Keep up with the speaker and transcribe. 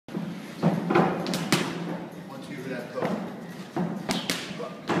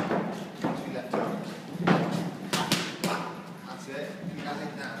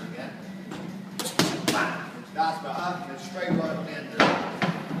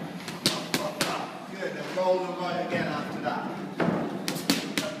roll them right again after that.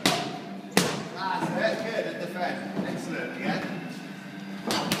 That's it, good, and defend. Excellent, again.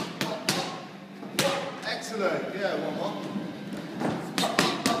 Excellent, yeah, one more.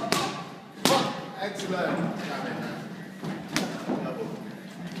 Excellent. Jab in there. Double.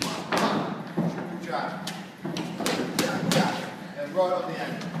 Triple jab. Jab, jab. And right on the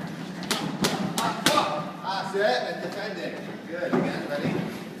end. That's it, and defend it. Good, again, ready?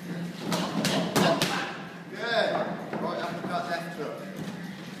 Good. Right uppercut, left hook.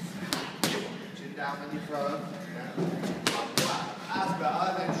 Chin down when you throw them. That's better,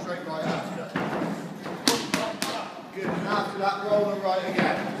 then straight right after. Good, and after that, roll them right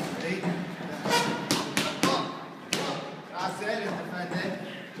again. Ready? That's it, and defend it.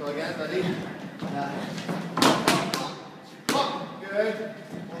 Go again, ready? Good.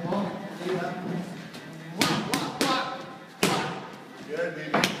 One more. Good, move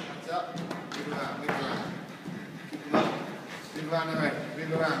it. Hands up. Move around, move around. Keep them up. Move around the ring.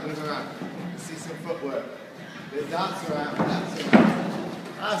 Move around, move around. Let's see some footwork. Good, dance around, dance around.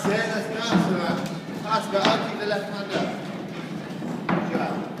 That's it, let's dance around. That's better, keep the left hand up.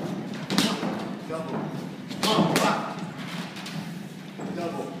 Jab. Double. Back.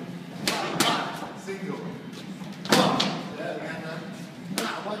 Double. Back. Single. There again, man.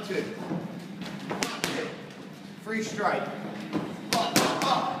 1, 2. 3 straight.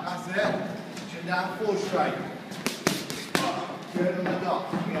 That's it. Chin down, 4 straight. Good on the dot.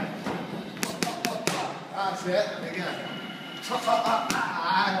 Again. That's it. And again.